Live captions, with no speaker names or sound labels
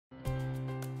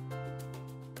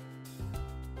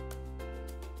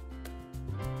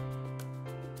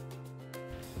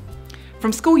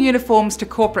From school uniforms to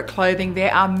corporate clothing,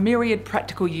 there are myriad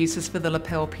practical uses for the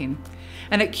lapel pin.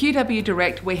 And at QW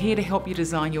Direct, we're here to help you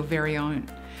design your very own.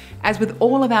 As with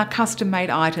all of our custom-made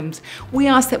items, we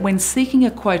ask that when seeking a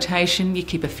quotation, you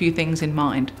keep a few things in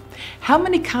mind. How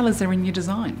many colours are in your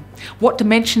design? What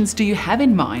dimensions do you have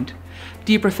in mind?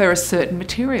 Do you prefer a certain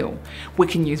material? We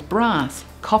can use brass,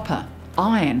 copper,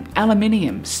 iron,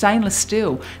 aluminium, stainless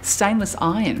steel, stainless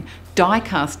iron, die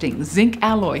casting, zinc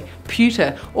alloy,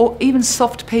 pewter, or even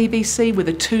soft PVC with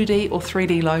a 2D or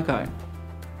 3D logo.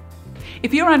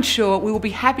 If you're unsure, we will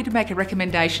be happy to make a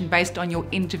recommendation based on your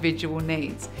individual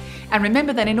needs. And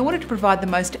remember that in order to provide the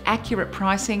most accurate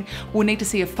pricing, we'll need to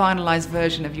see a finalised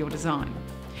version of your design.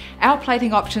 Our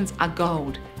plating options are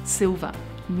gold, silver,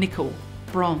 nickel,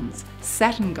 bronze,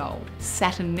 satin gold,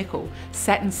 satin nickel,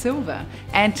 satin silver,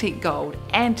 antique gold,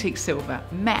 antique silver,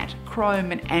 matte,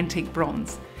 chrome and antique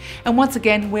bronze. And once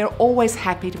again, we're always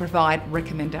happy to provide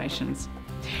recommendations.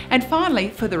 And finally,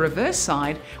 for the reverse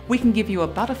side, we can give you a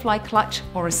butterfly clutch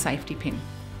or a safety pin.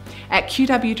 At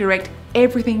QW Direct,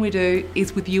 everything we do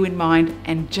is with you in mind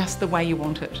and just the way you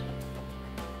want it.